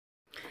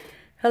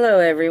Hello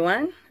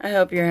everyone, I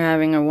hope you're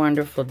having a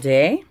wonderful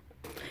day.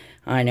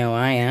 I know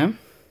I am.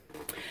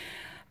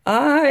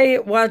 I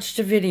watched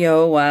a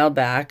video a while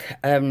back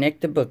of Nik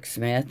the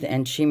Booksmith,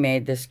 and she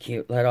made this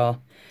cute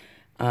little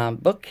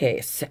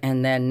bookcase.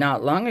 And then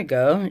not long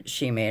ago,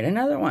 she made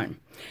another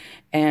one.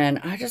 And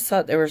I just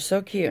thought they were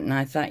so cute, and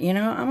I thought, you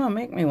know, I'm going to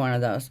make me one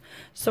of those.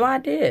 So I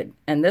did.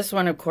 And this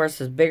one, of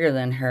course, is bigger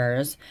than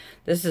hers.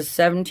 This is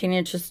 17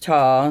 inches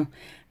tall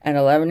and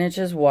 11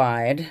 inches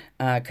wide,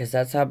 because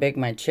that's how big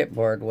my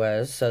chipboard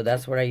was. So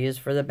that's what I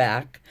used for the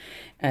back.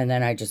 And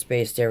then I just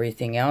based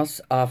everything else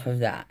off of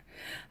that.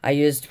 I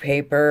used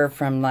paper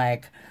from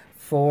like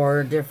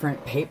 4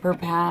 different paper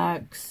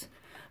packs.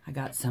 I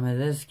got some of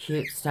this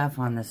cute stuff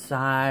on the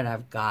side.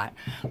 I've got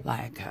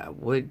like a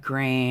wood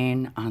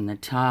grain on the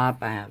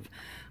top. I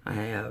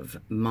have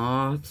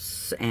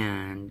moths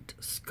and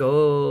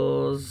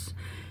skulls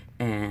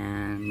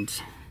and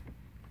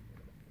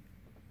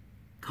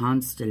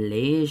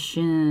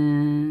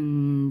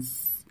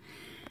constellations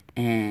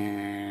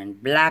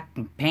and black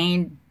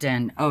paint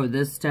and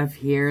this stuff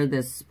here,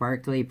 this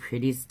sparkly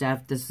pretty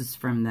stuff. This is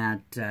from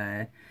that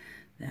that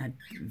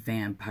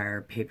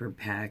vampire paper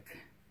pack.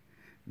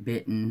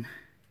 Bitten.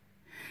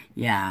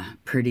 Yeah,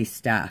 pretty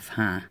stuff,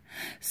 huh?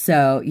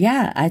 So,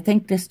 yeah, I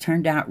think this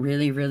turned out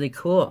really, really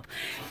cool.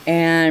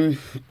 And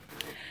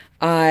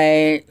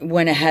I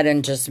went ahead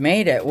and just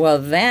made it. Well,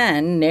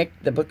 then Nik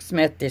the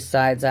Booksmith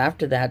decides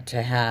after that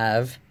to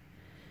have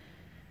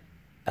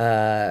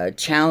a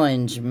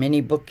challenge,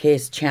 mini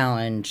bookcase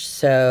challenge.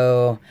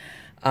 So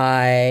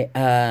I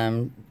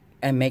am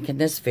making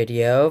this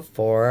video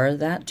for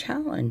that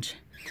challenge.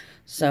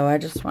 So I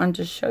just wanted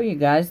to show you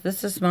guys.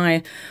 This is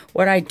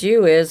what I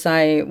do is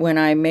when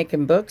I'm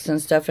making books and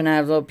stuff and I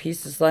have little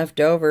pieces left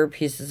over,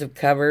 pieces of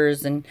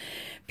covers and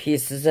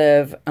pieces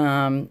of,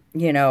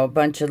 you know, a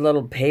bunch of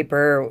little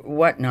paper,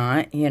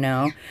 whatnot, you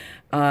know,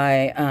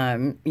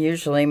 I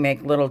usually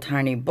make little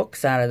tiny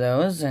books out of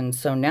those. And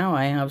so now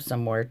I have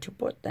somewhere to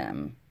put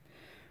them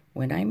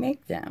when I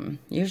make them.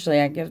 Usually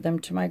I give them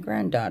to my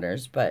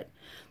granddaughters, but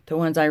the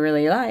ones I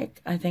really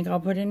like, I think I'll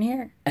put in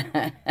here.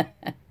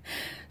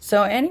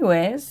 So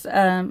anyways,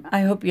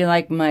 I hope you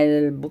like my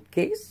little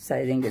bookcase.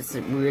 I think it's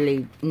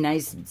really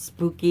nice and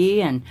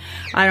spooky, and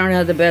I don't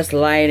have the best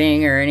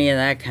lighting or any of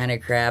that kind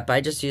of crap. I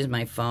just use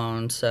my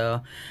phone,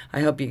 so I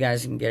hope you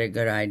guys can get a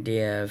good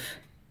idea of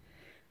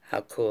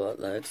how cool it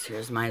looks.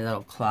 Here's my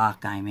little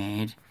clock I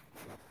made.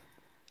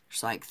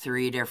 There's like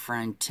 3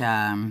 different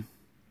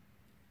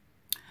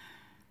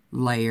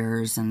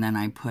layers, and then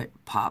I put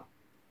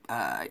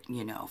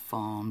you know,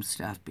 foam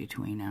stuff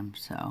between them,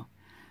 so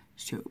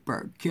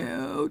super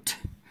cute.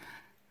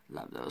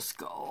 Love those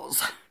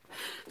skulls.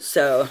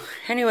 So,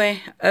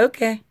 anyway,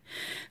 okay.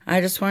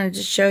 I just wanted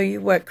to show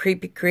you what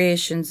Creepy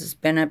Creations has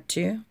been up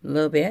to a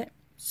little bit.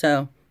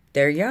 So,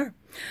 there you are.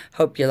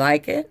 Hope you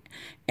like it.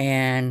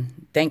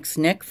 And thanks,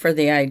 Nik, for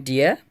the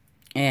idea.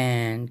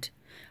 And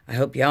I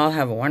hope you all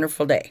have a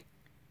wonderful day.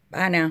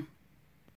 Bye now.